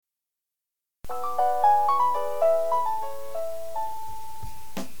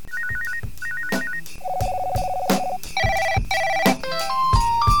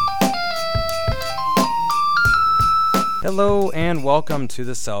Hello and welcome to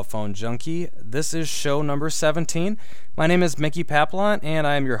the Cell Phone Junkie. This is show number 17. My name is Mickey Papillon and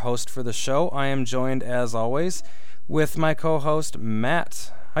I am your host for the show. I am joined as always with my co-host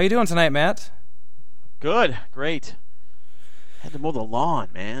Matt. How you doing tonight, Matt? Good, great. Had to mow the lawn,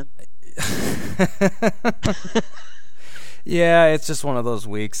 man. Yeah, it's just one of those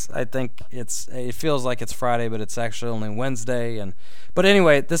weeks. I think it feels like it's Friday, but it's actually only Wednesday. But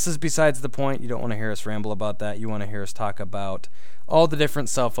anyway, this is besides the point. You don't want to hear us ramble about that. You want to hear us talk about all the different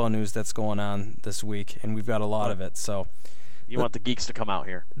cell phone news that's going on this week, and we've got a lot of it. So you want the geeks to come out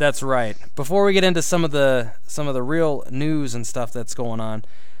here. That's right. Before we get into some of the real news and stuff that's going on,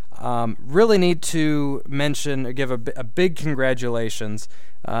 really need to mention or give a big congratulations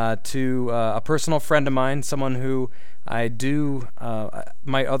to a personal friend of mine, someone who I do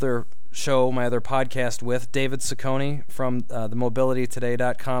my other podcast with, David Ciccone from the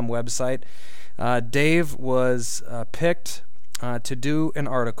MobilityToday.com website. Dave was picked to do an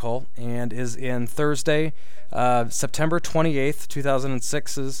article and is in Thursday, September 28th,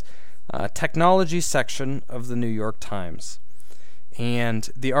 2006's technology section of the New York Times. And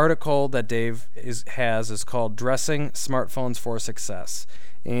the article that Dave has is called Dressing Smartphones for Success.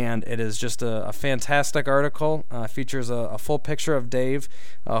 And it is just a fantastic article. Features a full picture of Dave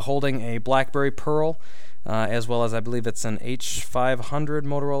holding a BlackBerry Pearl, as well as I believe it's an H500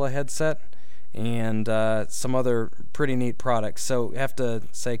 Motorola headset, and some other pretty neat products. So I have to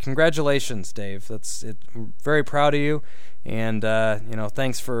say congratulations, Dave. I'm very proud of you, and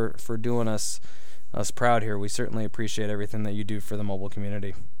thanks for doing us proud here. We certainly appreciate everything that you do for the mobile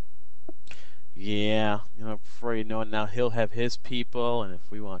community. Yeah, before you know it, now he'll have his people, and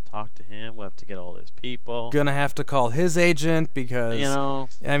if we want to talk to him, we'll have to get all his people. Gonna have to call his agent because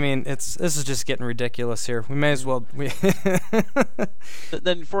this is just getting ridiculous here. We may as well.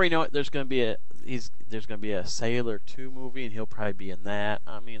 Then before you know it, there's gonna be a Sailor 2 movie, and he'll probably be in that.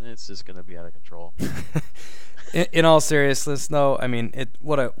 I mean, it's just gonna be out of control. In all seriousness, though, I mean,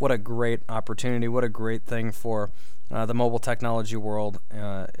 what a great opportunity, what a great thing for the mobile technology world,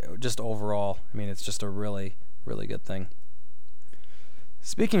 just overall. I mean, it's just a really, really good thing.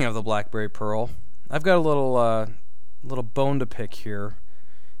 Speaking of the BlackBerry Pearl, I've got a little bone to pick here,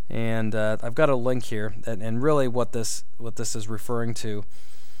 and I've got a link here, and really what this is referring to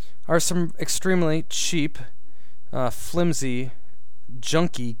are some extremely cheap, flimsy,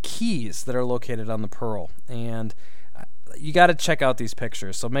 junky keys that are located on the Pearl, and you got to check out these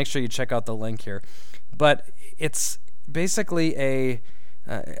pictures. So make sure you check out the link here. But it's basically a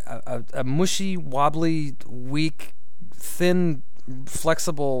mushy, wobbly, weak, thin,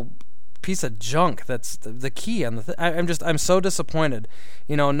 flexible piece of junk that's the key on the I'm so disappointed.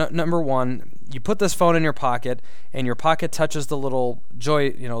 Number one, you put this phone in your pocket and your pocket touches the little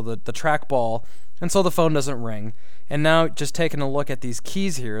the trackball, and so the phone doesn't ring. And now just taking a look at these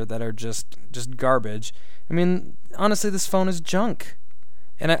keys here that are just garbage. I mean, honestly, this phone is junk.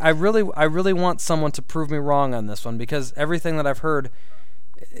 And I really want someone to prove me wrong on this one, because everything that I've heard,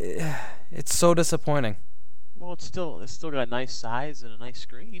 it's so disappointing. Well, it's still got a nice size and a nice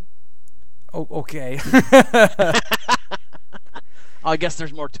screen. Oh, okay. I guess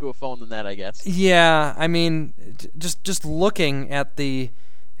there's more to a phone than that, I guess. Yeah, I mean, just looking at the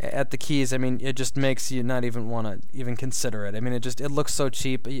keys, I mean, it just makes you not even want to even consider it. I mean, it looks so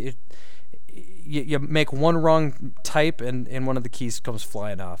cheap. You make one wrong type and one of the keys comes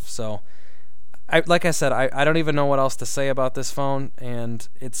flying off. So, like I said, I don't even know what else to say about this phone, and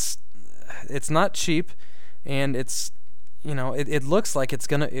it's not cheap, and it's it looks like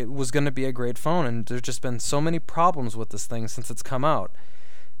it was gonna be a great phone, and there's just been so many problems with this thing since it's come out.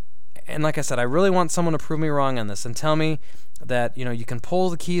 And like I said, I really want someone to prove me wrong on this and tell me that you can pull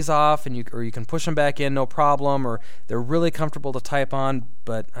the keys off and you can push them back in, no problem, or they're really comfortable to type on.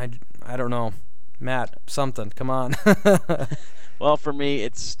 But I don't know, Matt, something. Come on. Well, for me,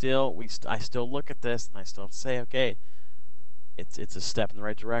 it's still I still look at this and I still say, okay, it's a step in the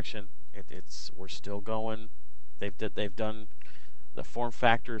right direction. We're still going. They've done, the form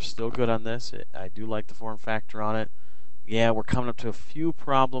factor is still good on this. I do like the form factor on it. Yeah, we're coming up to a few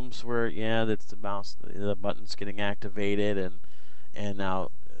problems where that's the button's getting activated, and now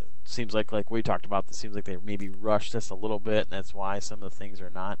it seems like we talked about, it seems like they maybe rushed this a little bit, and that's why some of the things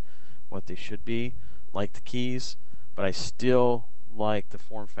are not what they should be, like the keys. But I still like the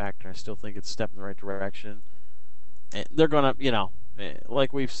form factor. I still think it's a step in the right direction. And they're gonna,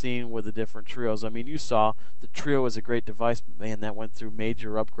 like we've seen with the different trios. I mean, you saw the trio is a great device, but man, that went through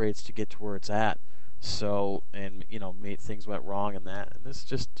major upgrades to get to where it's at. So, and made things went wrong in that. And this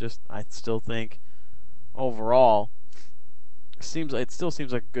just I still think overall it still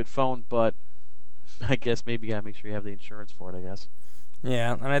seems like a good phone, but I guess maybe you gotta make sure you have the insurance for it, I guess.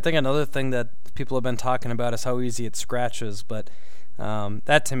 Yeah, and I think another thing that people have been talking about is how easy it scratches, but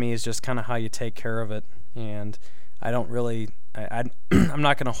that to me is just kind of how you take care of it. And I don't really, I'm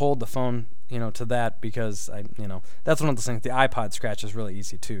not going to hold the phone, to that because that's one of the things. The iPod scratch is really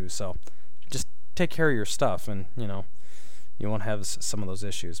easy too. So just take care of your stuff, and you won't have some of those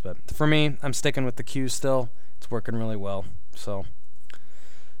issues. But for me, I'm sticking with the Q still. It's working really well. So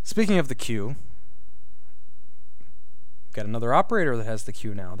speaking of the Q, got another operator that has the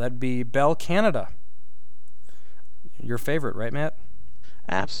Q now. That'd be Bell Canada. Your favorite, right, Matt?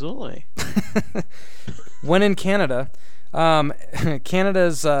 Absolutely. When in Canada,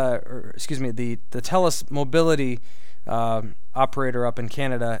 Canada's, the TELUS mobility operator up in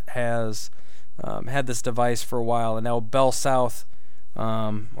Canada has had this device for a while, and now Bell South,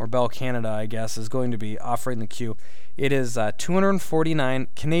 or Bell Canada, I guess, is going to be offering the Q. It is 249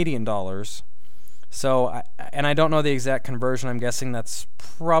 Canadian dollars. So, and I don't know the exact conversion. I'm guessing that's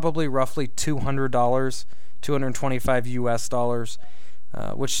probably roughly $200, 225 US dollars.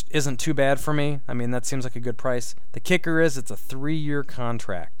 Which isn't too bad for me. I mean, that seems like a good price. The kicker is it's a 3-year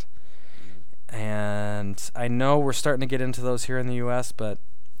contract. And I know we're starting to get into those here in the U.S., but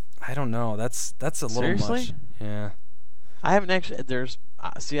I don't know. That's a little Seriously? much. Yeah. I haven't actually.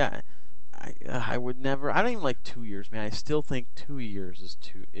 I would never. I don't even like 2 years, man. I still think 2 years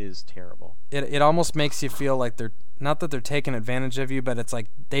is terrible. It almost makes you feel like they're not that they're taking advantage of you, but it's like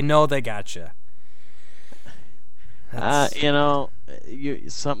they know they got you.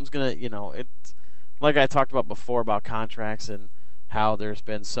 Something's gonna, it's like I talked about before about contracts and how there's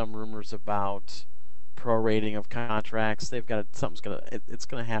been some rumors about prorating of contracts. It's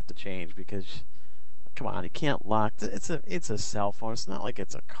gonna have to change because, come on, you can't lock. It's a cell phone. It's not like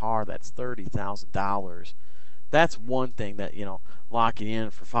it's a car that's $30,000. That's one thing that locking in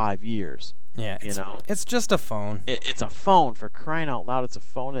for 5 years. Yeah, it's just a phone. It's a phone, for crying out loud. It's a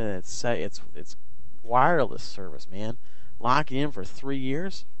phone, and it's wireless service, man. Locking in for 3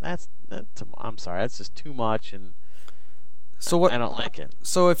 years? I'm sorry, that's just too much, and I don't like it.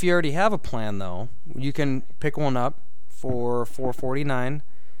 So if you already have a plan, though, you can pick one up for $449,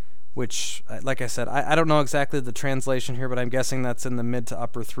 which, like I said, I don't know exactly the translation here, but I'm guessing that's in the mid to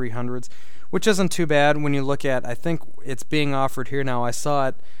upper 300s, which isn't too bad when you look at. I think it's being offered here now. I saw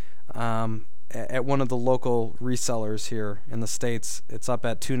it at one of the local resellers here in the States. It's up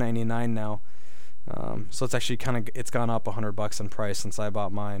at $299 now. So it's actually it's gone up $100 in price since I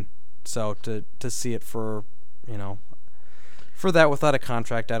bought mine. So to see it for for that without a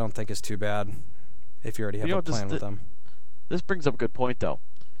contract, I don't think is too bad if you already have a plan with them. This brings up a good point, though.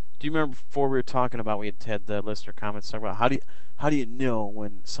 Do you remember before we were talking about, we had the listener comments talking about how do you know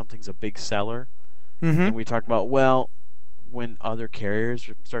when something's a big seller? Mm-hmm. And we talked about when other carriers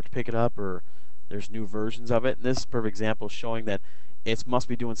start to pick it up or there's new versions of it. And this is a perfect example showing that it must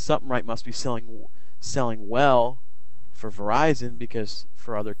be doing something right, must be selling well for Verizon because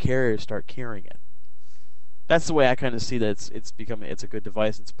for other carriers start carrying it. That's the way I kind of see that it's a good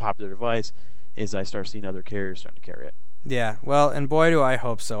device, it's a popular device, is I start seeing other carriers starting to carry it. Yeah, well, and boy do I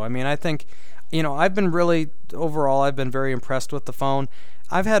hope so. I mean, I think, I've been very impressed with the phone.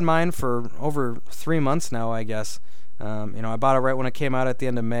 I've had mine for over 3 months now, I guess. I bought it right when it came out at the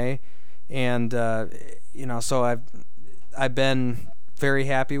end of May, and so I've been very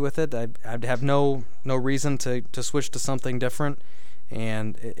happy with it. I have no reason to switch to something different,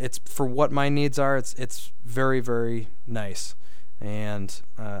 and it's for what my needs are. It's very, very nice, and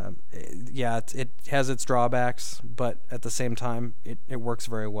it has its drawbacks, but at the same time it works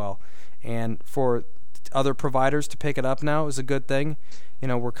very well. And for other providers to pick it up now is a good thing.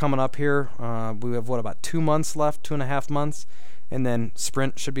 We're coming up here. We have about 2 months left, 2.5 months, and then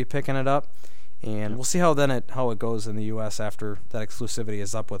Sprint should be picking it up. And we'll see how it goes in the U.S. after that exclusivity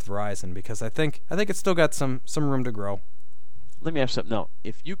is up with Verizon, because I think it's still got some room to grow. Let me ask you something. No,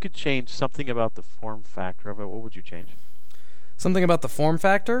 if you could change something about the form factor of it, what would you change? Something about the form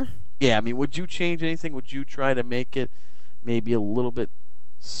factor? Yeah, I mean, would you change anything? Would you try to make it maybe a little bit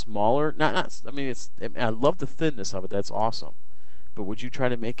smaller? Not. I mean, I love the thinness of it. That's awesome. But would you try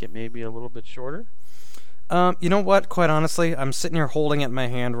to make it maybe a little bit shorter? You know what? Quite honestly, I'm sitting here holding it in my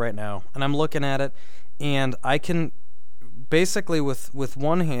hand right now, and I'm looking at it, and I can basically with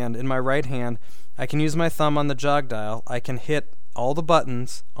one hand, in my right hand, I can use my thumb on the jog dial. I can hit all the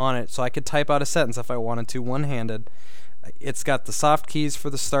buttons on it, so I could type out a sentence if I wanted to, one-handed. It's got the soft keys for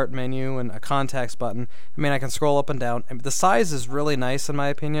the start menu and a contacts button. I mean, I can scroll up and down. I mean, the size is really nice in my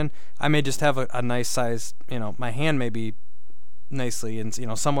opinion. I may just have a nice size, my hand may be nicely, and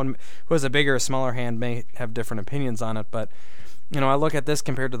someone who has a bigger or smaller hand may have different opinions on it, but I look at this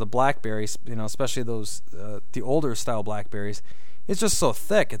compared to the BlackBerries, especially those the older style BlackBerries. It's just so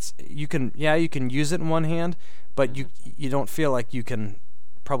thick. You can use it in one hand, but you don't feel like you can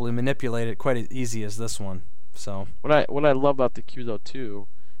probably manipulate it quite as easy as this one. So what I love about the Q though too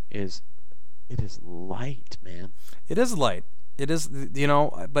is it is light, man. It is light. It is,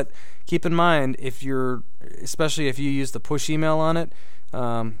 but keep in mind especially if you use the push email on it,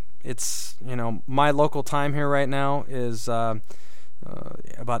 it's, my local time here right now is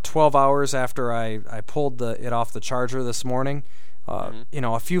about 12 hours after I pulled it off the charger this morning.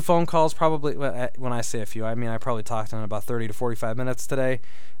 A few phone calls probably. When I say a few, I mean I probably talked on about 30 to 45 minutes today.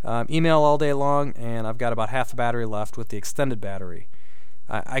 Email all day long, and I've got about half the battery left with the extended battery.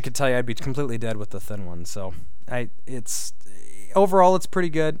 I could tell you I'd be completely dead with the thin one. So overall it's pretty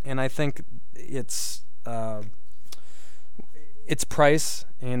good, and I think its price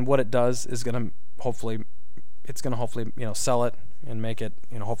and what it does is going to hopefully sell it and make it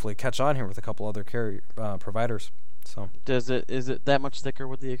hopefully catch on here with a couple other carrier providers. So is it that much thicker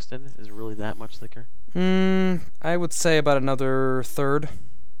with the extended? Is it really that much thicker? I would say about another third,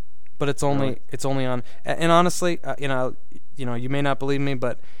 but it's only on. And honestly, you may not believe me,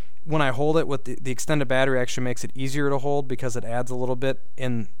 but when I hold it with the extended battery, actually makes it easier to hold because it adds a little bit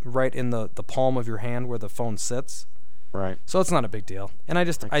right in the palm of your hand where the phone sits. Right. So it's not a big deal, and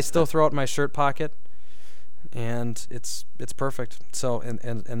I still throw it in my shirt pocket, and it's perfect. So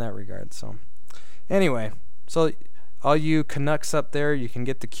in that regard. So anyway, so. All you Canucks up there, you can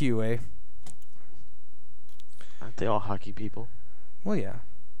get the Q, eh? Aren't they all hockey people? Well, yeah.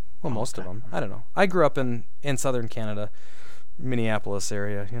 Well, most of them. I don't know. I grew up in southern Canada, Minneapolis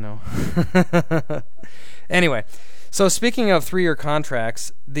area, Anyway, so speaking of 3-year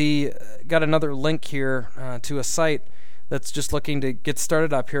contracts, got another link here to a site that's just looking to get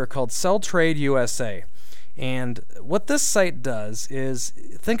started up here called Sell Trade USA. And what this site does is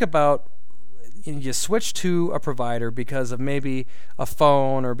think about you switch to a provider because of maybe a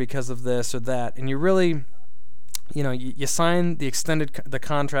phone or because of this or that, and you really, you sign the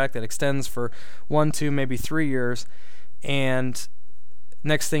contract that extends for 1, 2, maybe 3 years, and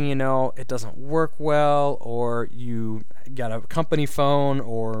next thing you know, it doesn't work well, or you got a company phone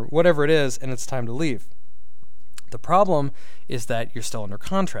or whatever it is, and it's time to leave. The problem is that you're still under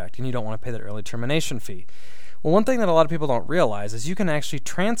contract and you don't want to pay that early termination fee. Well, one thing that a lot of people don't realize is you can actually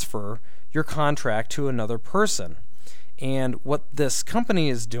transfer your contract to another person. And what this company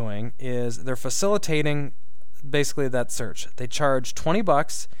is doing is they're facilitating basically that search. They charge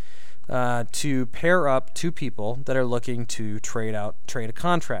 $20 to pair up two people that are looking to trade a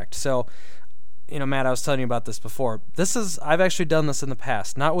contract. So, Matt, I was telling you about this before. I've actually done this in the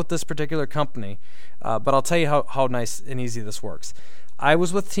past, not with this particular company, but I'll tell you how nice and easy this works. I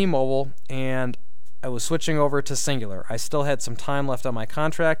was with T-Mobile, and I was switching over to Singular. I still had some time left on my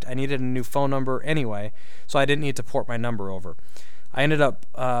contract. I needed a new phone number anyway, so I didn't need to port my number over. I ended up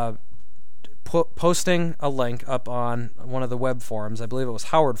posting a link up on one of the web forums. I believe it was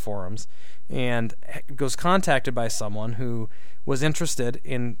Howard Forums, and was contacted by someone who was interested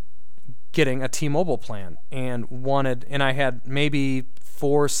in getting a T-Mobile plan and I had maybe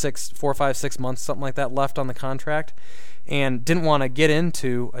 4, 5, 6 months, something like that, left on the contract, and didn't want to get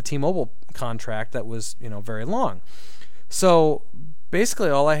into a T-Mobile contract that was, very long. So basically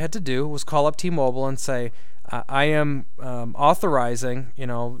all I had to do was call up T-Mobile and say, I am authorizing,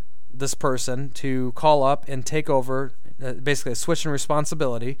 this person to call up and take over, basically a switch in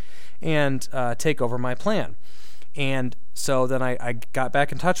responsibility, and take over my plan. And so then I got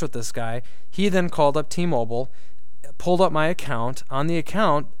back in touch with this guy. He then called up T-Mobile, pulled up my account. On the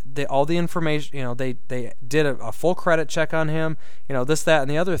account, all the information, they did a full credit check on him, this, that,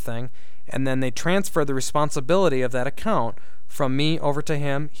 and the other thing, and then they transferred the responsibility of that account from me over to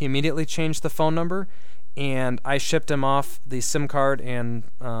him. He immediately changed the phone number, and I shipped him off the SIM card and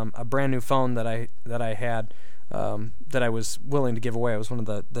a brand new phone that I had. That I was willing to give away. It was one of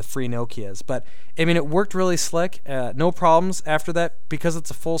the free Nokias. But, it worked really slick. No problems after that. Because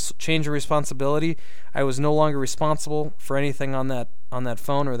it's a full change of responsibility, I was no longer responsible for anything on that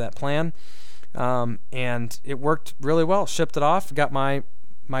phone or that plan. And it worked really well. Shipped it off, got my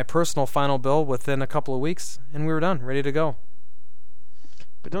personal final bill within a couple of weeks, and we were done, ready to go.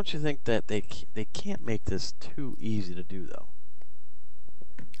 But don't you think that they can't make this too easy to do, though?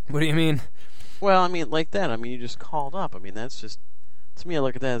 What do you mean? Well, like that. You just called up. That's just To me, I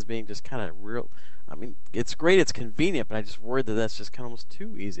look at that as being just kind of real. I mean, it's great, it's convenient, but I just worry that that's just kind of almost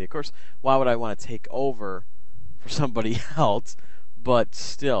too easy. Of course, why would I want to take over for somebody else? But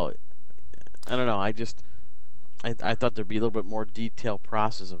still, I don't know. I thought there'd be a little bit more detailed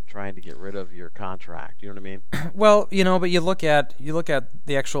process of trying to get rid of your contract. You know what I mean? Well, but you look at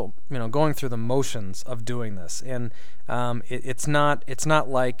the actual, going through the motions of doing this, and it's not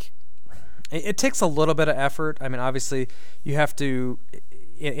like it takes a little bit of effort. I mean, obviously, you have to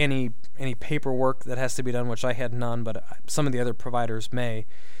any paperwork that has to be done, which I had none, but some of the other providers may.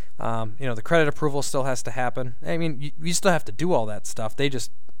 The credit approval still has to happen. I mean, you still have to do all that stuff. They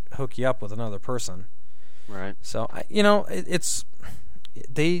just hook you up with another person. Right. So it's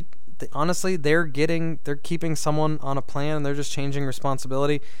they honestly they're keeping someone on a plan, and they're just changing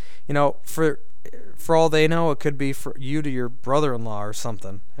responsibility. For all they know, it could be for you to your brother-in-law or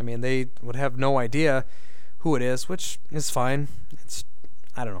something. I mean, they would have no idea who it is, which is fine.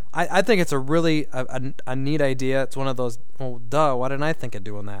 I don't know. I think it's a really a neat idea. It's one of those, well, duh, why didn't I think of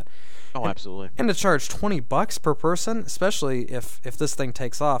doing that? Oh, absolutely. And to charge $20 per person, especially if this thing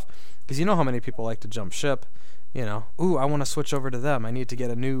takes off, because you know how many people like to jump ship. Ooh, I want to switch over to them. I need to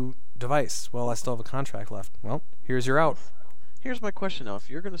get a new device. Well, I still have a contract left. Well, here's your out. Here's my question, though. If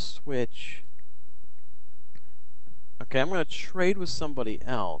you're going to switch... Okay, I'm going to trade with somebody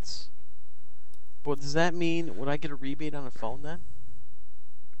else. But does that mean, would I get a rebate on a phone then?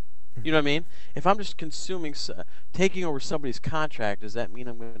 You know what I mean? If I'm just taking over somebody's contract, does that mean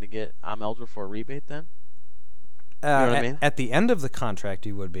I'm eligible for a rebate then? You know what I mean? At the end of the contract,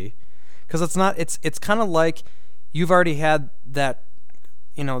 you would be, because it's kind of like you've already had that,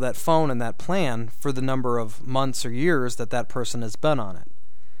 that phone and that plan for the number of months or years that person has been on it.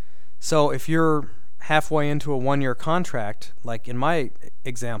 So if you're halfway into a 1-year contract, like in my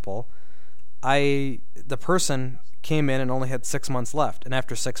example, the person came in and only had 6 months left, and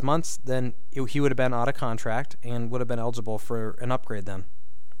after 6 months, then he would have been out of contract and would have been eligible for an upgrade then.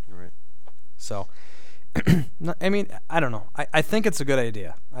 Right. So, I mean, I don't know. I think it's a good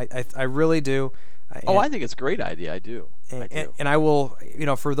idea. I really do. I think it's a great idea. I do. And I will,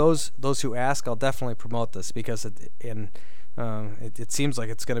 for those who ask, I'll definitely promote this, because it seems like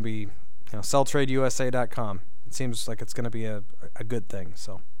it's going to be, selltradeusa.com. It seems like it's going to be a good thing.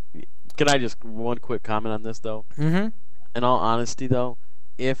 So, can I just one quick comment on this though? Mm-hmm. In all honesty, though,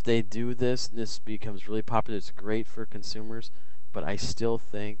 if they do this becomes really popular. It's great for consumers, but I still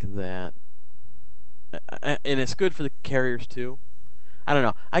think that, and it's good for the carriers too. I don't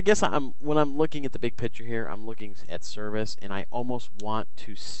know. I guess when I'm looking at the big picture here, I'm looking at service, and I almost want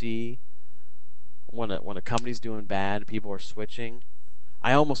to see when a company's doing bad, people are switching.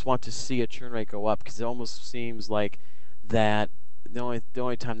 I almost want to see a churn rate go up, because it almost seems like that the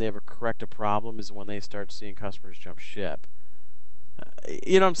only time they ever correct a problem is when they start seeing customers jump ship.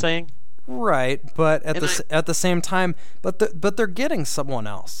 You know what I'm saying? Right, but at the same time, but they're getting someone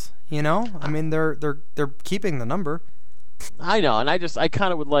else. I mean, they're keeping the number. I know, and I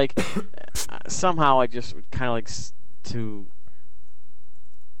kind of would like somehow I just would kind of like to.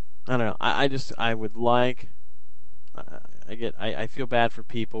 I don't know. I would like. I feel bad for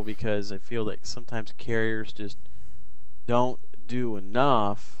people, because I feel like sometimes carriers just don't do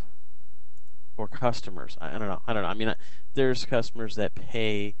enough for customers. I don't know. I mean, there's customers that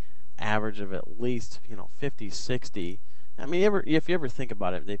pay average of at least 50, 60. I mean, if you ever think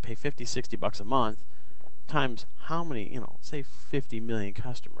about it, they pay $50, $60 a month times how many? Say 50 million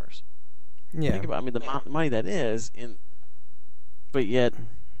customers. Yeah. Think about. I mean, the money that is in. But yet,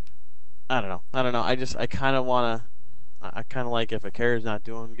 I don't know. I kind of want to. I kind of like if a carrier's not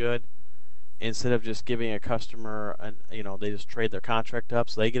doing good, instead of just giving a customer, they just trade their contract up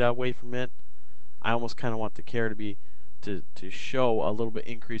so they get away from it. I almost kind of want the carrier to show a little bit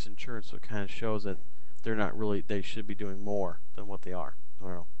increase in churn, so it kind of shows that they should be doing more than what they are. I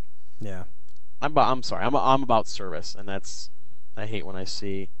don't know. Yeah. I'm sorry. I'm about service, and I hate when I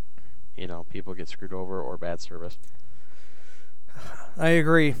see, people get screwed over or bad service. I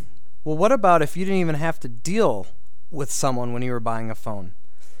agree. Well, what about if you didn't even have to deal with someone when you were buying a phone?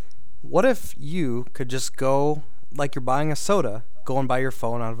 What if you could just go, like you're buying a soda, go and buy your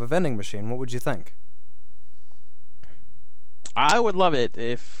phone out of a vending machine? What would you think? I would love it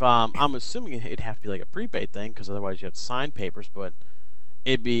if, I'm assuming it'd have to be like a prepaid thing, because otherwise you have to sign papers, but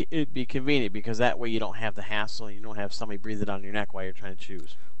it'd be convenient, because that way you don't have the hassle, and you don't have somebody breathing on your neck while you're trying to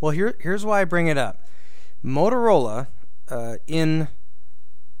choose. Well, here's why I bring it up. Motorola, in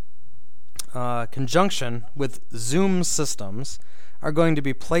conjunction with Zoom Systems, are going to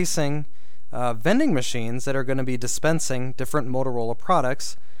be placing vending machines that are going to be dispensing different Motorola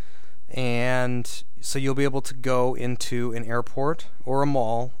products, And so you'll be able to go into an airport or a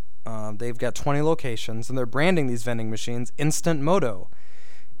mall. They've got 20 locations, and they're branding these vending machines Instant Moto.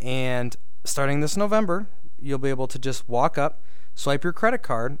 And starting this November, you'll be able to just walk up, swipe your credit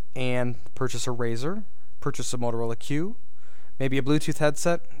card, and purchase a Razr, purchase a Motorola Q, maybe a Bluetooth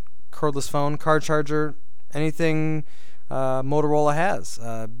headset, cordless phone, car charger, anything Motorola has.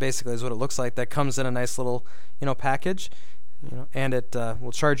 Basically, is what it looks like. That comes in a nice little, package, and it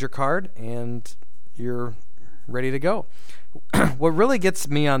will charge your card, and you're ready to go. What really gets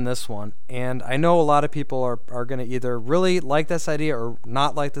me on this one, and I know a lot of people are going to either really like this idea or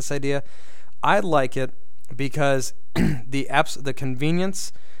not like this idea. I like it because the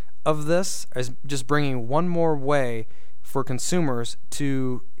convenience of this is just bringing one more way for consumers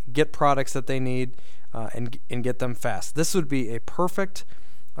to get products that they need and get them fast. This would be a perfect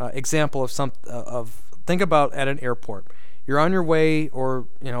example of think about at an airport. You're on your way, or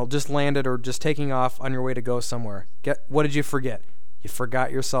just landed, or just taking off on your way to go somewhere. What did you forget? You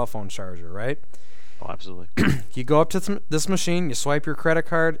forgot your cell phone charger, right? Oh, absolutely. You go up to this machine, you swipe your credit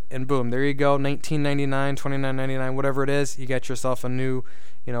card, and boom, there you go, $19.99, $29.99, whatever it is. You get yourself a new,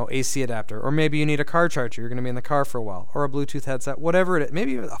 AC adapter, or maybe you need a car charger. You're going to be in the car for a while, or a Bluetooth headset, whatever it is.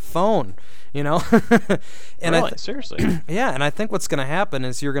 Maybe a phone, And really? Seriously? Yeah, and I think what's going to happen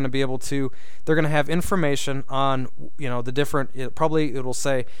is you're going to be able to. They're going to have information on, the different. Probably it will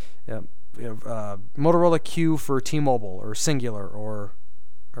say, Motorola Q for T-Mobile or Singular or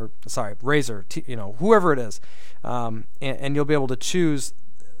Razr, whoever it is, and you'll be able to choose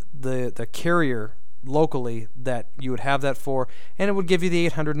the carrier locally that you would have that for, and it would give you the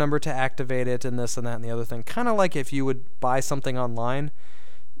 800 number to activate it, and this and that and the other thing. Kind of like if you would buy something online,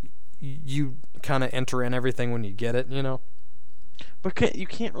 you kind of enter in everything when you get it, But you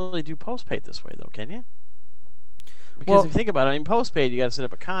can't really do postpaid this way, though, can you? Because if you think about it, postpaid, you got to set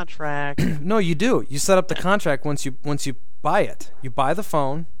up a contract. No, you do. You set up the contract once you buy it. You buy the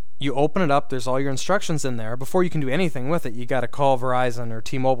phone, you open it up, there's all your instructions in there. Before you can do anything with it, you got to call Verizon or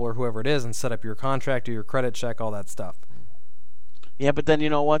T-Mobile or whoever it is and set up your contract or your credit check, all that stuff. Yeah, but then you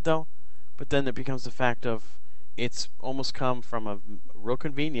know what, though? But then it becomes the fact of it's almost come from a real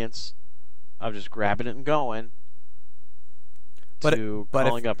convenience of just grabbing it and going to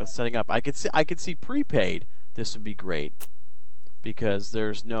calling up and setting up. I could see prepaid. This would be great because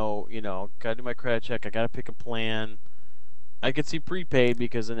there's no, gotta do my credit check. I gotta pick a plan. I could see prepaid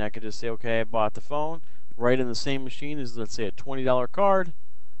because then I could just say, okay, I bought the phone right in the same machine as, let's say, a $20 card.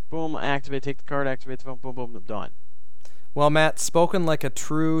 Boom, activate, take the card, activate the phone, boom, boom, I'm done. Well, Matt, spoken like a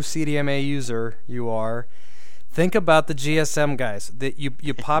true CDMA user you are, think about the GSM guys. That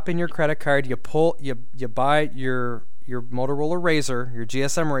you pop in your credit card, you buy your Motorola Razr, your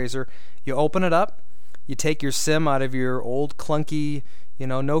GSM Razr, you open it up, you take your SIM out of your old clunky,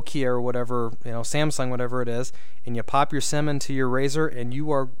 Nokia or whatever, Samsung, whatever it is, and you pop your SIM into your Razr, and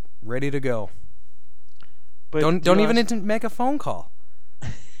you are ready to go. But don't even need to make a phone call.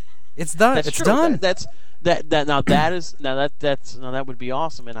 It's done. It's true. Done. That would be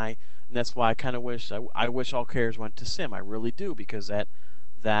awesome, and that's why I kind of wish I wish all carriers went to SIM. I really do, because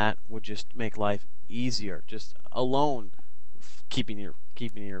that would just make life easier. Just alone keeping your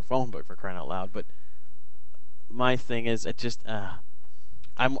phone book, for crying out loud. But my thing is, it just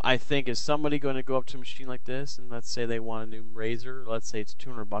I think, is somebody going to go up to a machine like this and let's say they want a new Razr, let's say it's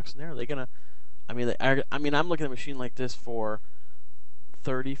 $200 in there, are they gonna? I'm looking at a machine like this for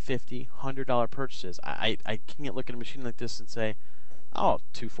 $30, $50, $100 purchases. I can't look at a machine like this and say, oh,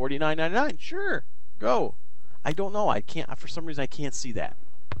 $249.99, sure, go. I don't know. I can't. For some reason, I can't see that.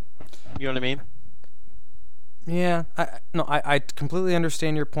 You know what I mean? Yeah, I completely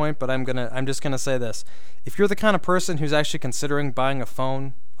understand your point, but I'm just gonna say this: if you're the kind of person who's actually considering buying a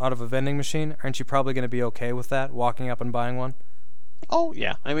phone out of a vending machine, aren't you probably gonna be okay with that, walking up and buying one? Oh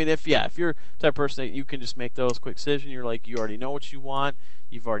yeah, if you're the type of person that you can just make those quick decisions, you already know what you want,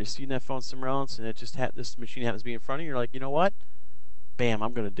 you've already seen that phone somewhere else, and this machine happens to be in front of you, you're like, you know what? Bam,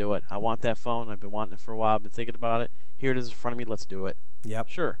 I'm gonna do it. I want that phone. I've been wanting it for a while. I've been thinking about it. Here it is in front of me. Let's do it. Yep.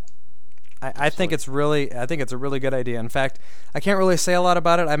 Sure. I think it's a really good idea. In fact, I can't really say a lot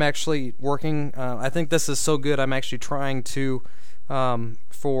about it. I'm actually working. I think this is so good. I'm actually trying to,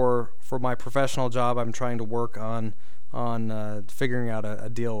 for my professional job, I'm trying to work on figuring out a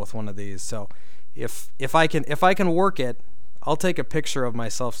deal with one of these. So, if I can work it, I'll take a picture of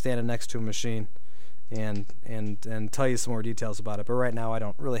myself standing next to a machine, and tell you some more details about it. But right now, I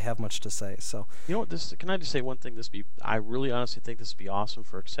don't really have much to say. So, you know what? Can I just say one thing? I really honestly think this would be awesome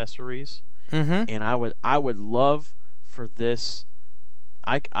for accessories. Mm-hmm. And I would love for this.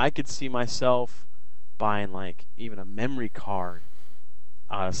 I could see myself buying like even a memory card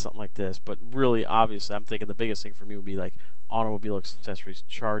out of something like this. But really, obviously, I'm thinking the biggest thing for me would be like automobile accessories,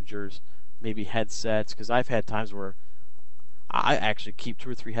 chargers, maybe headsets. Because I've had times where I actually keep 2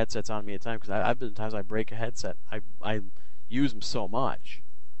 or 3 headsets on me at a time. Because I've been times I break a headset. I use them so much.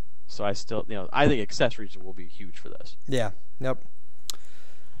 So I still, I think accessories will be huge for this. Yeah. Yep.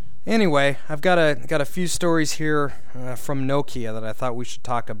 Anyway, I've got a few stories here from Nokia that I thought we should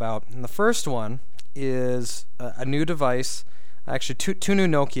talk about. And the first one is a new device. Actually, two new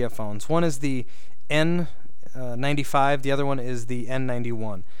Nokia phones. One is the N95. The other one is the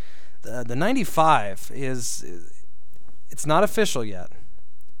N91. The 95 it's not official yet,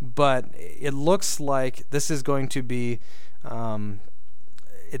 but it looks like this is going to be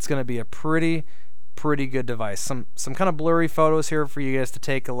it's going to be a pretty good device. Some kind of blurry photos here for you guys to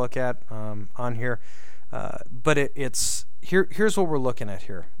take a look at on here, but here's what we're looking at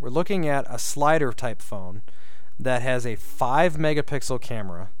here. We're looking at a slider type phone that has a 5 megapixel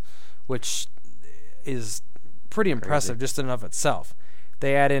camera, which is pretty impressive just in and of itself.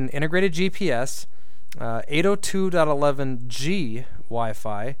 They add in integrated GPS, 802.11g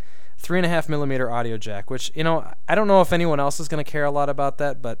Wi-Fi, 3.5 millimeter audio jack, which, I don't know if anyone else is going to care a lot about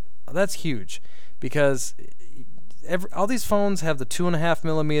that, but that's huge because all these phones have the 2.5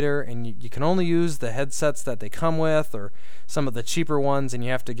 millimeter, and you can only use the headsets that they come with, or some of the cheaper ones, and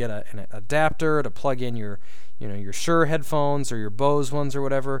you have to get an adapter to plug in your Shure headphones or your Bose ones or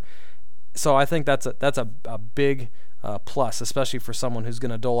whatever. So I think that's a big plus, especially for someone who's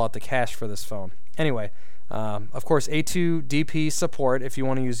going to dole out the cash for this phone. Anyway, of course, A2DP support if you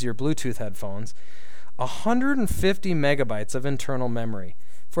want to use your Bluetooth headphones. 150 megabytes of internal memory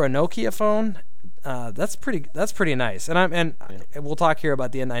for a Nokia phone. That's pretty nice. And we'll talk here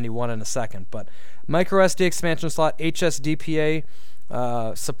about the N91 in a second. But micro SD expansion slot, HSDPA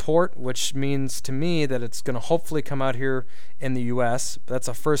support, which means to me that it's going to hopefully come out here in the U.S. That's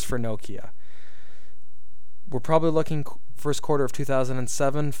a first for Nokia. We're probably looking first quarter of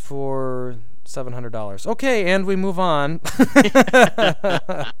 2007 for $700. Okay, and we move on.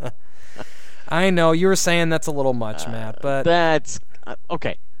 I know you were saying that's a little much, Matt, but that's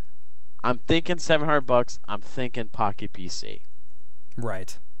okay. I'm thinking $700. I'm thinking Pocket PC.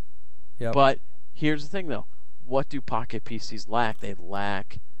 Right. Yep. But here's the thing, though. What do Pocket PCs lack? They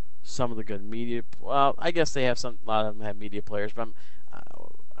lack some of the good media. Well, I guess they have some. A lot of them have media players, but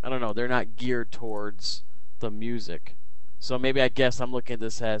I don't know. They're not geared towards the music. So maybe I guess I'm looking at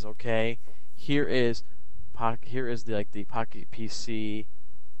this as okay. Here is the Pocket PC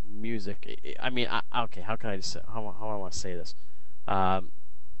music. I mean, okay. How can I just how I want to say this?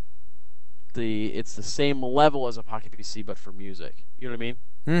 It's the same level as a Pocket PC, but for music. You know what I mean?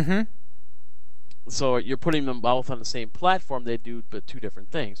 Mm-hmm. So you're putting them both on the same platform. They do but two different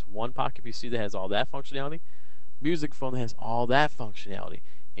things. One Pocket PC that has all that functionality, music phone that has all that functionality,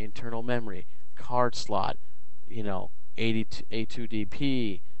 internal memory, card slot,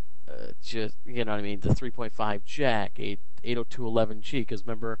 A2DP, just what I mean, the 3.5 jack, 802.11g. Because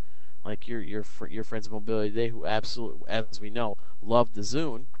remember, like your friends of Mobility Today, who absolutely, as we know, love the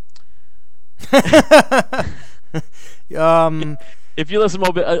Zune. If you listen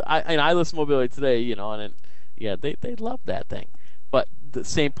to I listen to Mobility Today, they love that thing. But the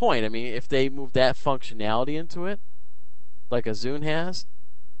same point. I mean, if they move that functionality into it, like a Zune has,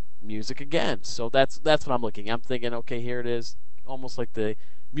 music again. So that's what I'm looking. I'm thinking, okay, here it is, almost like the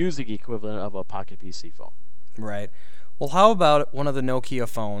music equivalent of a Pocket PC phone. Right. Well, how about one of the Nokia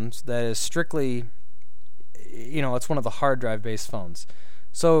phones that is strictly, it's one of the hard drive based phones.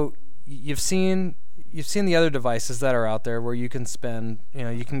 So you've seen the other devices that are out there where you can spend,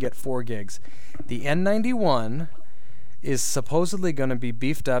 you can get 4 gigs. The N91 is supposedly going to be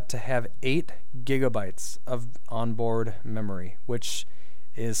beefed up to have 8 gigabytes of onboard memory, which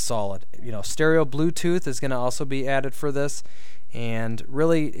is solid. Stereo Bluetooth is going to also be added for this, and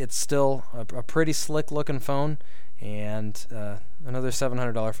really it's still a pretty slick looking phone, and another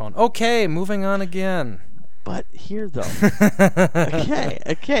 $700 phone. Okay, moving on again. But here though,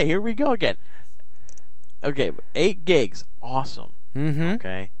 okay, here we go again. Okay, 8 gigs, awesome. Mm-hmm.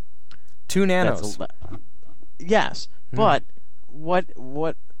 Okay, 2 nanos. Yes, but what?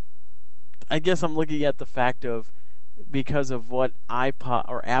 I guess I'm looking at the fact of, because of what iPod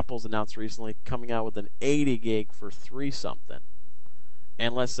or Apple's announced recently, coming out with an 80 gig for $3 something,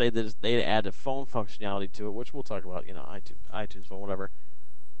 and let's say that they add a phone functionality to it, which we'll talk about, iTunes phone, whatever.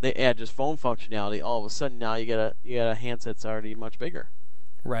 They add just phone functionality. All of a sudden, now you get a handset that's already much bigger.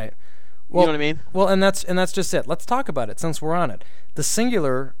 Right. Well, you know what I mean? Well, and that's just it. Let's talk about it since we're on it. The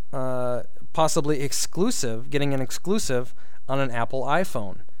Singular, possibly exclusive, getting an exclusive on an Apple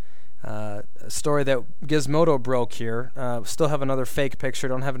iPhone. story that Gizmodo broke here. Still have another fake picture.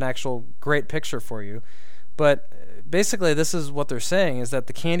 Don't have an actual great picture for you. But basically, this is what they're saying, is that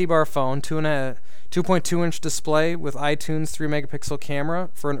the candy bar phone, 2.2-inch display with iTunes 3-megapixel camera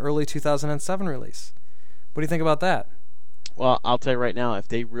for an early 2007 release. What do you think about that? Well, I'll tell you right now, if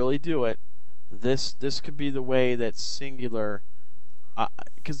they really do it, this could be the way that Singular,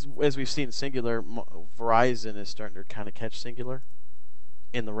 because as we've seen, Singular, Verizon is starting to kind of catch Singular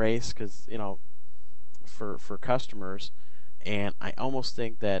in the race, because for customers, and I almost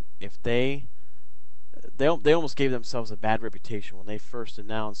think that if they almost gave themselves a bad reputation when they first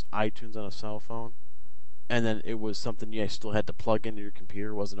announced iTunes on a cell phone, and then it was something you still had to plug into your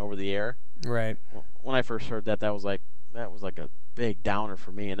computer, wasn't over the air. Right. When I first heard that was like a big downer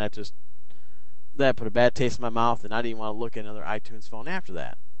for me, and that put a bad taste in my mouth, and I didn't want to look at another iTunes phone after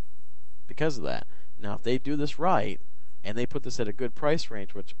that because of that. Now, if they do this right and they put this at a good price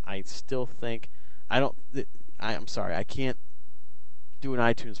range, which I still think, I'm sorry, I can't do an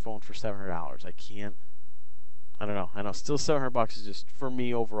iTunes phone for $700. I can't. I don't know. I know still $700 is just, for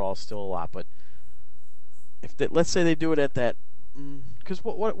me overall, still a lot. But if let's say they do it at that, because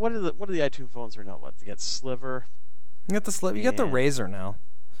what are the iTunes phones are now? What, they got Sliver? You got the Sliver. You got the Razor now.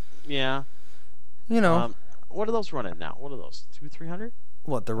 Yeah. What are those running now? What are those? 200-300?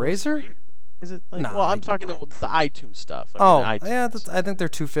 What, the Razor? Is it? No. Well, I'm talking about the iTunes stuff. Yeah. I think they're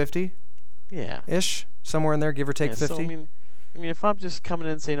 250. Yeah. Ish, somewhere in there, give or take 50. So, I mean, if I'm just coming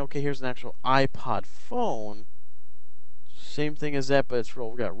in and saying, okay, here's an actual iPod phone, same thing as that, but it's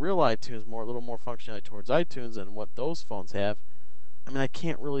we got real iTunes, a little more functionality towards iTunes than what those phones have. I mean, I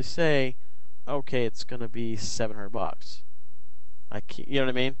can't really say, okay, it's gonna be $700. I can't, you know what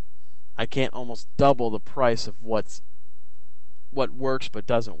I mean? I can't almost double the price of what works but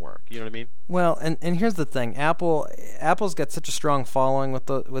doesn't work. You know what I mean? Well, and here's the thing: Apple's got such a strong following with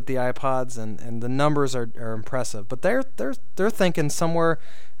the iPods, and the numbers are impressive. But they're thinking somewhere,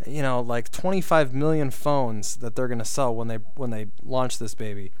 like 25 million phones that they're going to sell when they launch this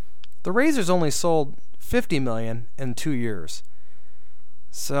baby. The Razor's only sold 50 million in 2 years.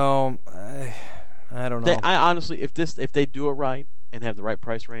 So I don't know. I honestly, if they do it right and have the right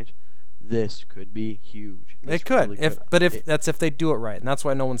price range, this could be huge. It could, really if they do it right, and that's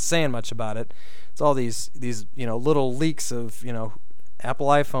why no one's saying much about it. It's all these little leaks of Apple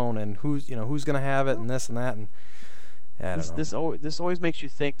iPhone and who's going to have it and this and that, and I don't know. This always makes you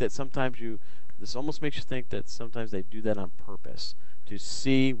think that sometimes they do that on purpose to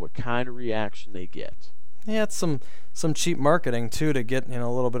see what kind of reaction they get. Yeah, it's some cheap marketing too to get a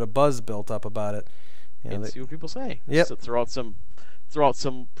little bit of buzz built up about it. And see what people say. Yep. So throw out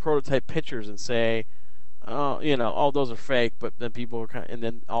some prototype pictures and say, all those are fake, but then people and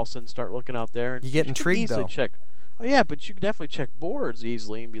then all of a sudden start looking out there. And you get intrigued though. Check. Oh yeah, but you can definitely check boards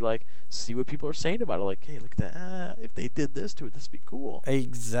easily and be like, see what people are saying about it. Like, hey, look at that. If they did this to it, this would be cool.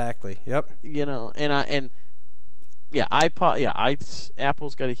 Exactly. Yep.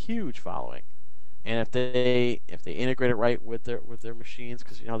 Apple's got a huge following, and if they integrate it right with their machines,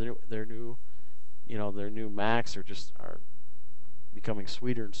 because their new Macs are becoming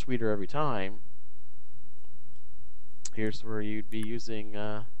sweeter and sweeter every time. Here's where you'd be using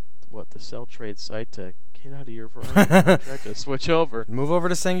the cell trade site to get out of your Verizon contract to switch over. Move over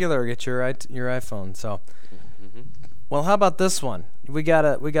to Singular, get your iPhone. So, Well, how about this one? We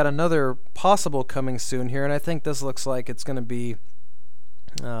got another possible coming soon here, and I think this looks like it's going to be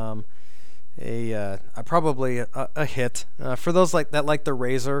probably a hit for those like the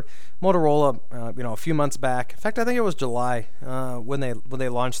Razor. Motorola, a few months back. In fact, I think it was July when they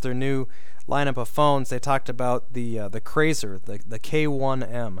launched their new lineup of phones. They talked about the KRZR, the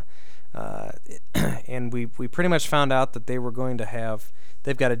K1M, and we pretty much found out that they were going to have.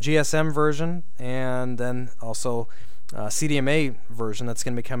 They've got a GSM version and then also a CDMA version that's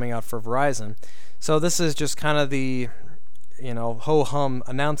going to be coming out for Verizon. So this is just kind of the ho-hum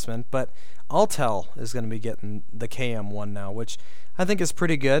announcement, but Alltel is going to be getting the KM1 now, which I think is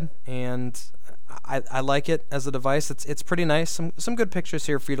pretty good, and I like it as a device. It's pretty nice. Some good pictures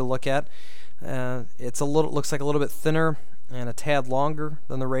here for you to look at. Looks like a little bit thinner and a tad longer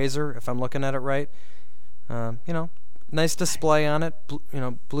than the Razor, if I'm looking at it right. Nice display on it.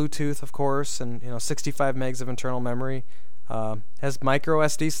 Bluetooth, of course, and 65 megs of internal memory. Has micro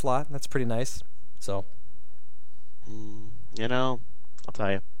SD slot. That's pretty nice. So. I'll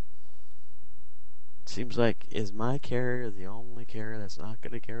tell you. It seems like, is my carrier the only carrier that's not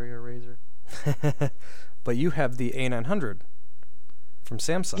going to carry a Razor? But you have the A900 from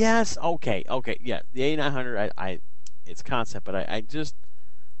Samsung. Yes, okay, yeah. The A900, it's concept, but I just,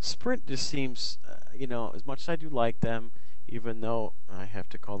 Sprint just seems, as much as I do like them, even though I have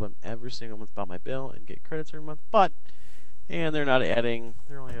to call them every single month about my bill and get credits every month. And they're only adding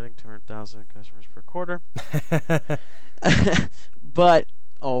 200,000 customers per quarter. But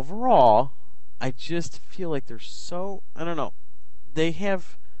overall, I just feel like they're so, I don't know. They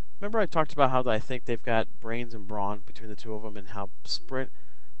have, remember I talked about how I think they've got brains and brawn between the two of them, and how Sprint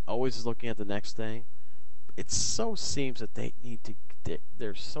always is looking at the next thing. It so seems that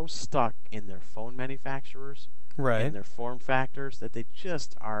they're so stuck in their phone manufacturers, right, and their form factors, that they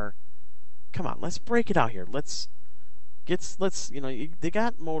just are, come on, let's break it out here. They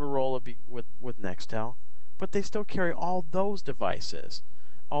got Motorola with Nextel, but they still carry all those devices,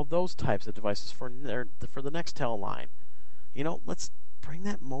 all those types of devices for the Nextel line. Let's bring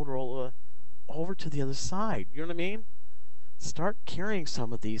that Motorola over to the other side. You know what I mean? Start carrying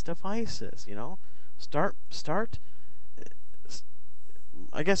some of these devices. Start.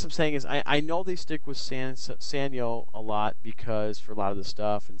 I guess I'm saying is I know they stick with Sanyo a lot because for a lot of the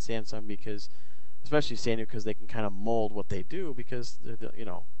stuff, and Samsung because, especially Sanyo, because they can kind of mold what they do because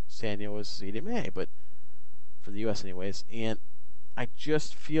Sanyo is CDMA, but for the U.S. anyways. And I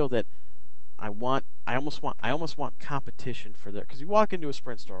just feel that I almost want competition for their, because you walk into a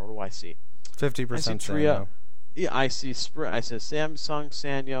Sprint store, what do I see? 50% Sanyo. Yeah, I see Sprint. I see Samsung,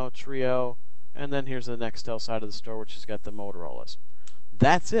 Sanyo, Trio, and then here's the Nextel side of the store, which has got the Motorola's.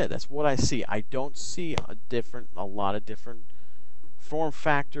 That's it. That's what I see. I don't see a lot of different form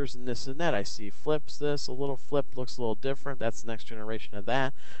factors and this and that. I see flips. This a little flip looks a little different. That's the next generation of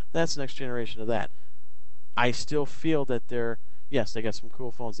that. That's the next generation of that. I still feel that yes, they got some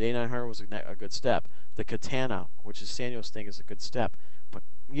cool phones. The A900 was a good step. The Katana, which is Sanyo's thing, is a good step. But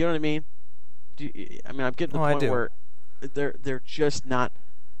you know what I mean? I'm getting to the point where they're just not.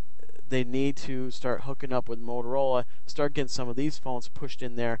 They need to start hooking up with Motorola, start getting some of these phones pushed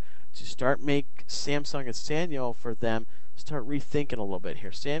in there to start make Samsung and Sanyo for them start rethinking a little bit here.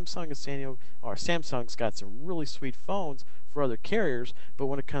 Samsung and Sanyo, or Samsung's got some really sweet phones for other carriers, but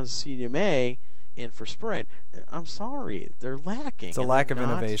when it comes to CDMA and for Sprint, I'm sorry, they're lacking. It's a lack of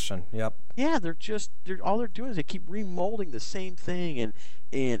innovation. Yep. Yeah, all they're doing is they keep remolding the same thing and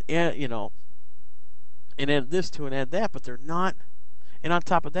add this to and add that, but they're not. And on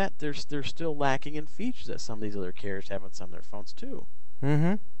top of that, they're still lacking in features that some of these other carriers have on some of their phones too.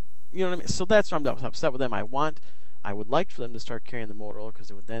 Mm-hmm. You know what I mean? So that's why I'm upset with them. I would like for them to start carrying the Motorola,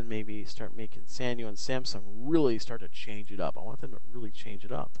 because it would then maybe start making Sanyo and Samsung really start to change it up. I want them to really change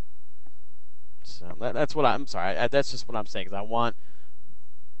it up. So that's what I'm sorry. That's just what I'm saying. Because I want,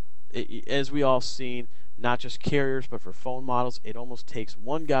 as we all seen, not just carriers, but for phone models, it almost takes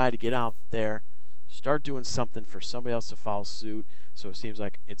one guy to get out there, start doing something for somebody else to follow suit. So it seems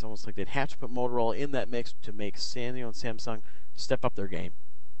like it's almost like they'd have to put Motorola in that mix to make Sanyo and Samsung step up their game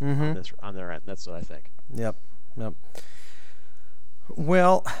on their end. That's what I think. Yep.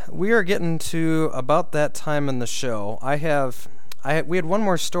 Well, we are getting to about that time in the show. We had one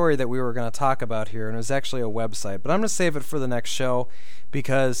more story that we were going to talk about here, and it was actually a website, but I'm going to save it for the next show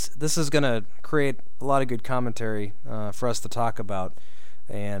because this is going to create a lot of good commentary for us to talk about.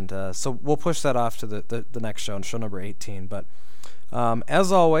 And so we'll push that off to the next show, show number 18. But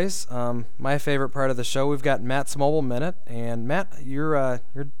as always, my favorite part of the show, we've got Matt's Mobile Minute. And Matt, you're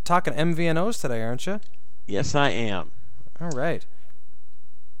talking MVNOs today, aren't you? Yes, I am. All right.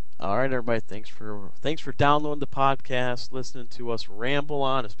 All right, everybody. Thanks for downloading the podcast, listening to us ramble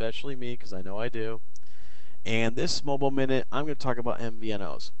on, especially me, because I know I do. And this Mobile Minute, I'm going to talk about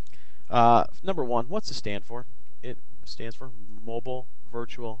MVNOs. Number one, what's it stand for? It stands for Mobile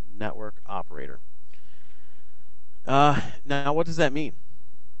Virtual Network Operator. Now, what does that mean?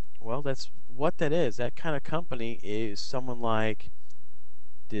 Well, that's what that is. That kind of company is someone like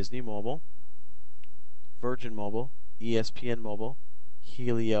Disney Mobile, Virgin Mobile, ESPN Mobile,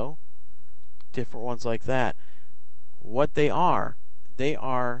 Helio, different ones like that. What they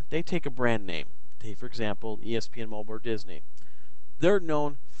take a brand name. For example, ESPN Mobile or Disney. They're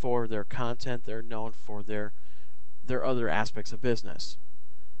known for their content. They're known for their other aspects of business.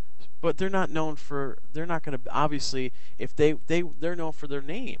 But they're not going to, obviously, if they're known for their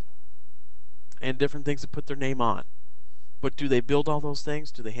name and different things to put their name on. But do they build all those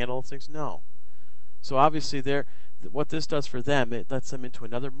things? Do they handle all those things? No. So obviously what this does for them, it lets them into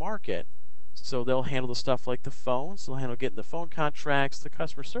another market. So they'll handle the stuff like the phones, they'll handle getting the phone contracts, the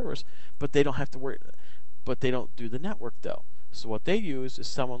customer service, but they don't have to worry, but they don't do the network though. So what they use is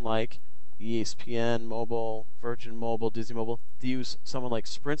someone like ESPN Mobile, Virgin Mobile, Disney Mobile. They use someone like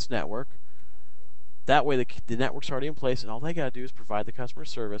Sprint's network. That way the network's already in place, and all they got to do is provide the customer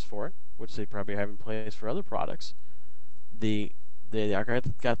service for it, which they probably have in place for other products. They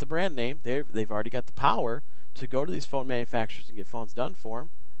got the brand name. They've already got the power, to go to these phone manufacturers and get phones done for them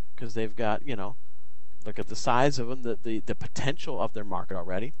because they've got, look at the size of them, the potential of their market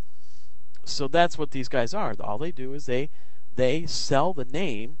already. So that's what these guys are. All they do is they sell the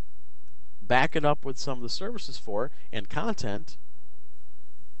name, back it up with some of the services for it and content,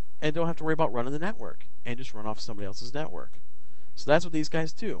 and don't have to worry about running the network and just run off somebody else's network. So that's what these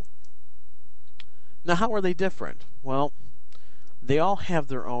guys do. Now, how are they different? Well, they all have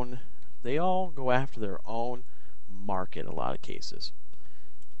their own, they all go after their own market in a lot of cases.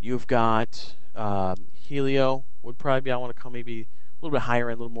 You've got Helio, would probably be, I want to come maybe a little bit higher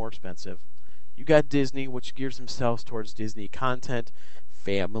end, a little more expensive. You got Disney, which gears themselves towards Disney content,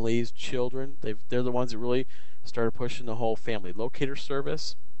 families, children. They're the ones that really started pushing the whole family locator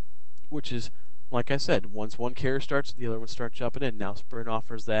service, which is, like I said, once one carrier starts, the other one starts jumping in. Now Sprint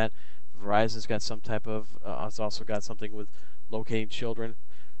offers that. Verizon's got some type of, has also got something with locating children.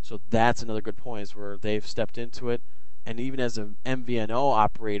 So that's another good point, is where they've stepped into it. And even as an MVNO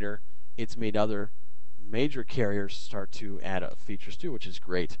operator, it's made other major carriers start to add features too, which is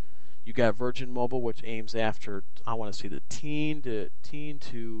great. You got Virgin Mobile, which aims after, I want to say, the teen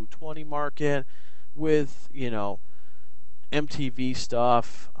to 20 market with, MTV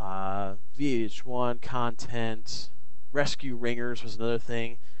stuff, VH1 content, Rescue Ringers was another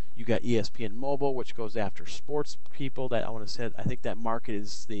thing. You got ESPN Mobile, which goes after sports people. That I think that market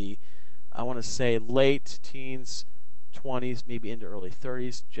is late teens, 20s, maybe into early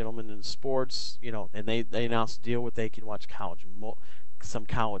 30s, gentlemen in sports, and they announced a deal where they can watch some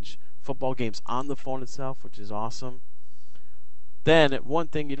college football games on the phone itself, which is awesome. Then, one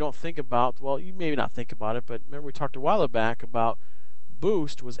thing you don't think about, well, you maybe not think about it, but remember we talked a while back about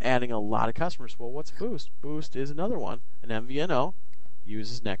Boost was adding a lot of customers. Well, what's Boost? Boost is another one. An MVNO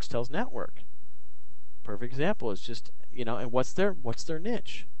uses Nextel's network. Perfect example is just, and what's their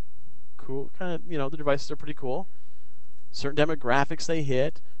niche? Cool, kind of, the devices are pretty cool. Certain demographics they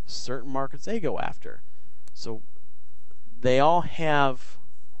hit, certain markets they go after. So they all have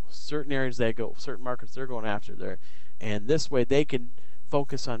certain areas certain markets they're going after there. And this way they can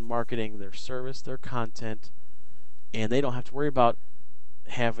focus on marketing their service, their content, and they don't have to worry about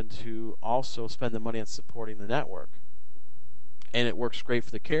having to also spend the money on supporting the network. And it works great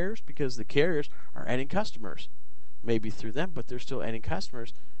for the carriers because the carriers are adding customers. Maybe through them, but they're still adding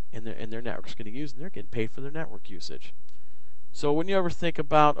customers, and their network's getting used, and they're getting paid for their network usage. So when you ever think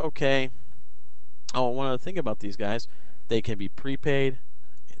about, one other thing about these guys, they can be prepaid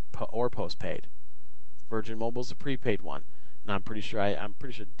or postpaid. Virgin Mobile's a prepaid one, and I'm pretty sure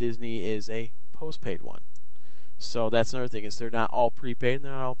Disney is a postpaid one. So that's another thing, is they're not all prepaid and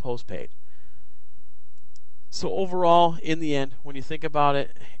they're not all postpaid. So overall, in the end, when you think about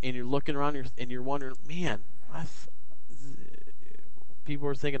it and you're looking around and you're wondering, man, people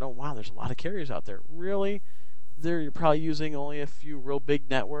are thinking, oh wow, there's a lot of carriers out there. Really? You're probably using only a few real big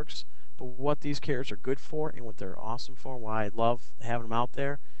networks, but what these carriers are good for and what they're awesome for, why I love having them out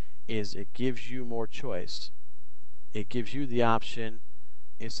there, is it gives you more choice. It gives you the option,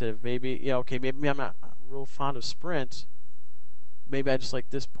 instead of maybe I'm not real fond of Sprint, maybe I just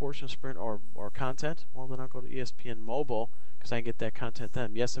like this portion of Sprint or content, well then I'll go to ESPN Mobile because I can get that content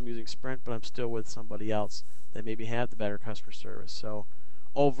then. Yes, I'm using Sprint, but I'm still with somebody else that maybe have the better customer service. So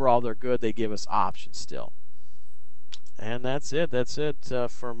overall they're good. They give us options still. And that's it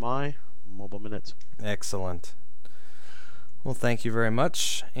for my Mobile Minute. Excellent. Well, thank you very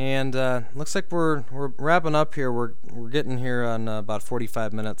much. And looks like we're wrapping up here. We're getting here on about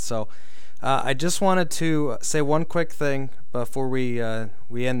 45 minutes. So I just wanted to say one quick thing before we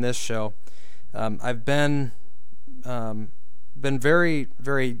end this show. I've been very,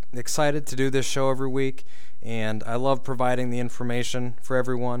 very excited to do this show every week, and I love providing the information for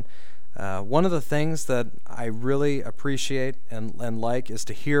everyone. One of the things that I really appreciate and like is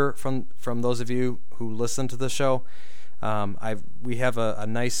to hear from those of you who listen to the show. We have a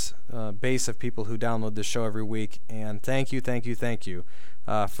nice base of people who download this show every week, and thank you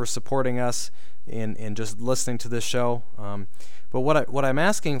for supporting us in just listening to this show. But what I'm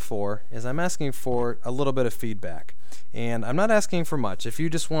asking for is a little bit of feedback, and I'm not asking for much. If you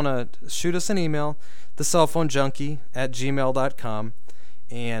just want to shoot us an email, thecellphonejunkie@gmail.com,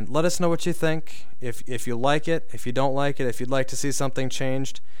 and let us know what you think. If you like it, if you don't like it, if you'd like to see something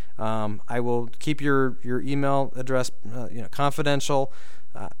changed, I will keep your email address confidential.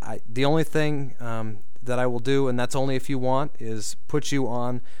 The only thing that I will do, and that's only if you want, is put you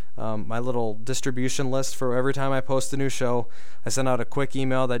on my little distribution list for every time I post a new show. I send out a quick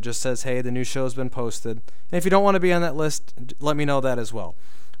email that just says, hey, the new show's been posted. And if you don't want to be on that list, let me know that as well.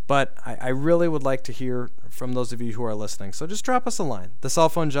 But I really would like to hear from those of you who are listening. So just drop us a line,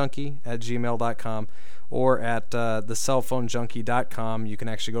 thecellphonejunkie@gmail.com or at thecellphonejunkie.com. You can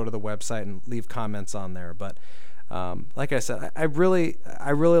actually go to the website and leave comments on there. But like I said, I really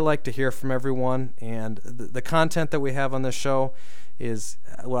like to hear from everyone, and the content that we have on this show is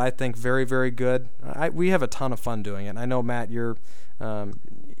what I think very, very good. We have a ton of fun doing it. I know, Matt, you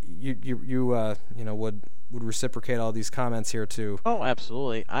would reciprocate all these comments here too. Oh,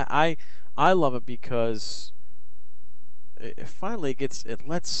 absolutely. I love it because it finally it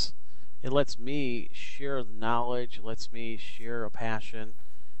lets me share the knowledge, it lets me share a passion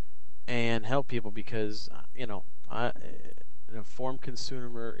and help people, because an informed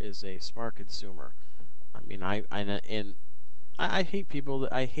consumer is a smart consumer. I mean, I hate I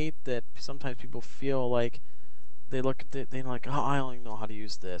hate that sometimes people feel like they look at they're like, oh, I don't even know how to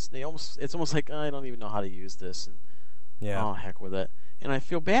use this. It's almost like, I don't even know how to use this, and oh, heck with it. And I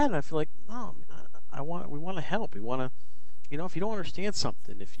feel bad, and I feel like, no, we want to help. We want to, if you don't understand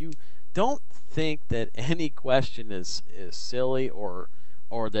something, if you don't think that any question is silly or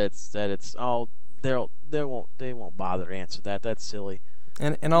that it's they won't bother to answer that. That's silly.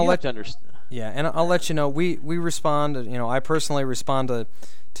 And I'll let you understand. Yeah, and I'll let you know, we respond. I personally respond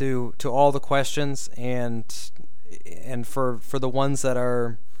to all the questions, and for the ones that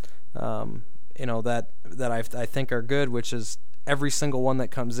are that I think are good, which is every single one that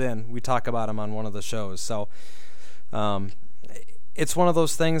comes in, we talk about them on one of the shows. So it's one of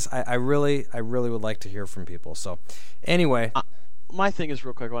those things I really would like to hear from people. So anyway, my thing is,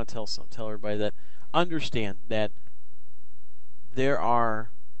 real quick, I want to tell everybody that understand that there are,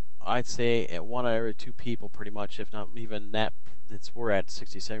 I'd say, at one out of every two people, pretty much, if not even that, we're at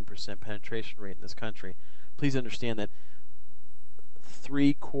 67% penetration rate in this country. Please understand that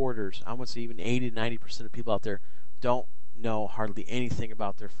 3/4, I would say even 80 to 90% of people out there don't know hardly anything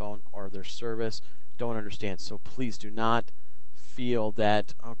about their phone or their service, don't understand. So please do not feel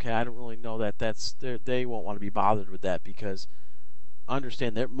that, okay, I don't really know that. They won't want to be bothered with that, because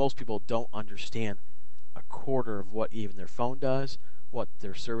understand that most people don't understand a quarter of what even their phone does, what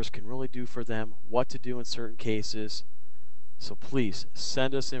their service can really do for them, what to do in certain cases. So please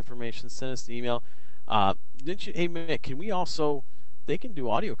send us information, send us the email. Hey, Mick, can we also? They can do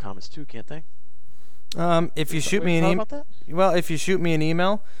audio comments too, can't they? If you shoot me an email, if you shoot me an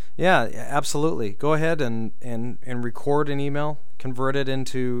email, yeah, absolutely. Go ahead and record an email, convert it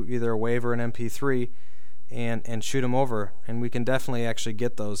into either a WAV or an MP3, and shoot them over, and we can definitely actually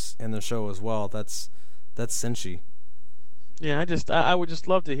get those in the show as well. That's cinchy. Yeah, I would just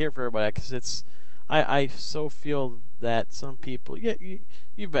love to hear from everybody, because I so feel that some people,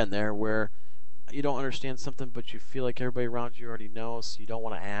 you've been there where you don't understand something, but you feel like everybody around you already knows, so you don't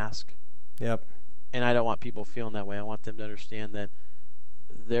want to ask. Yep. And I don't want people feeling that way. I want them to understand that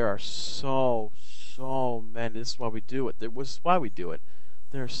there are so many. This is why we do it. This is why we do it.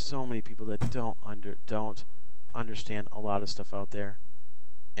 There are so many people that don't understand a lot of stuff out there,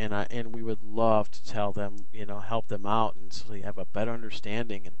 and we would love to tell them, help them out, and so they have a better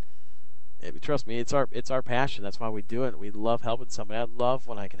understanding. And trust me, it's our passion. That's why we do it. We love helping somebody. I love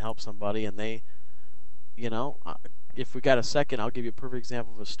when I can help somebody, and they, if we got a second, I'll give you a perfect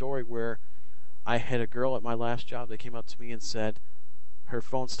example of a story where I had a girl at my last job that came up to me and said her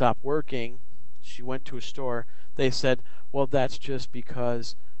phone stopped working. She went to a store. They said, "Well, that's just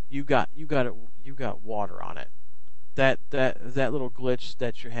because you got water on it. That little glitch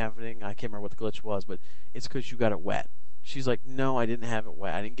that you're having, I can't remember what the glitch was, but it's because you got it wet." She's like, "No, I didn't have it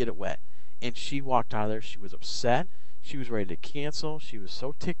wet. I didn't get it wet." And she walked out of there. She was upset. She was ready to cancel. She was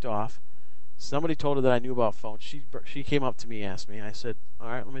so ticked off. Somebody told her that I knew about phones. She came up to me, asked me. I said, "All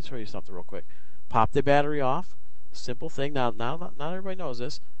right, let me tell you something real quick. Pop the battery off. Simple thing. Now, not everybody knows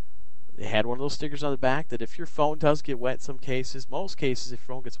this. They had one of those stickers on the back that if your phone does get wet in some cases, most cases, if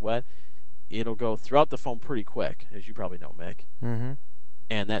your phone gets wet, it'll go throughout the phone pretty quick, as you probably know, Mick. Mm-hmm.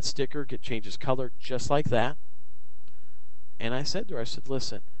 And that sticker changes color just like that." And I said to her,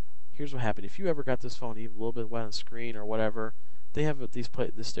 "Listen, here's what happened. If you ever got this phone even a little bit wet on the screen or whatever, they have these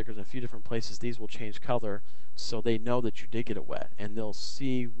stickers in a few different places. These will change color so they know that you did get it wet, and they'll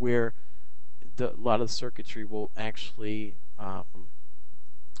see where a lot of the circuitry will actually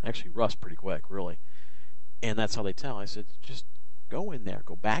rust pretty quick, really." And that's how they tell. I said, just go in there,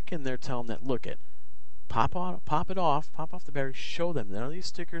 go back in there, tell them that, look it, pop it off, pop off the battery, show them none of these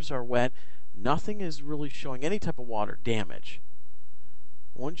stickers are wet, nothing is really showing any type of water damage.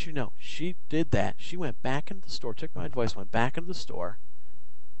 Once you know, she did that. She went back into the store, took my advice, went back into the store.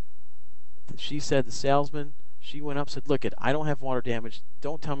 She said, the salesman, she went up, said, "Look it, I don't have water damage.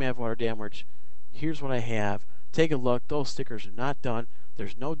 Don't tell me I have water damage. Here's what I have. Take a look. Those stickers are not done.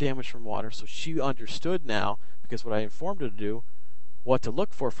 There's no damage from water, so she understood now, because what I informed her to do, what to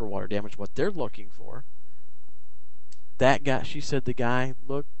look for water damage, what they're looking for. That guy, she said the guy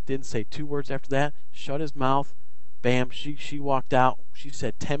looked, didn't say 2 words after that, shut his mouth, bam, she walked out. She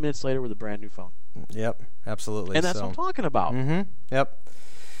said 10 minutes later with a brand new phone. Yep, absolutely. And that's what I'm talking about. Mm-hmm. Yep.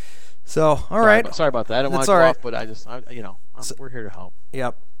 So, all right. Sorry about that. I don't want to go off, but we're here to help.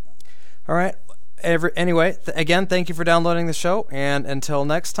 Yep. All right. Anyway, again, thank you for downloading the show, and until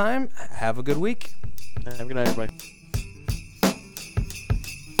next time, have a good week. Have a good night, everybody.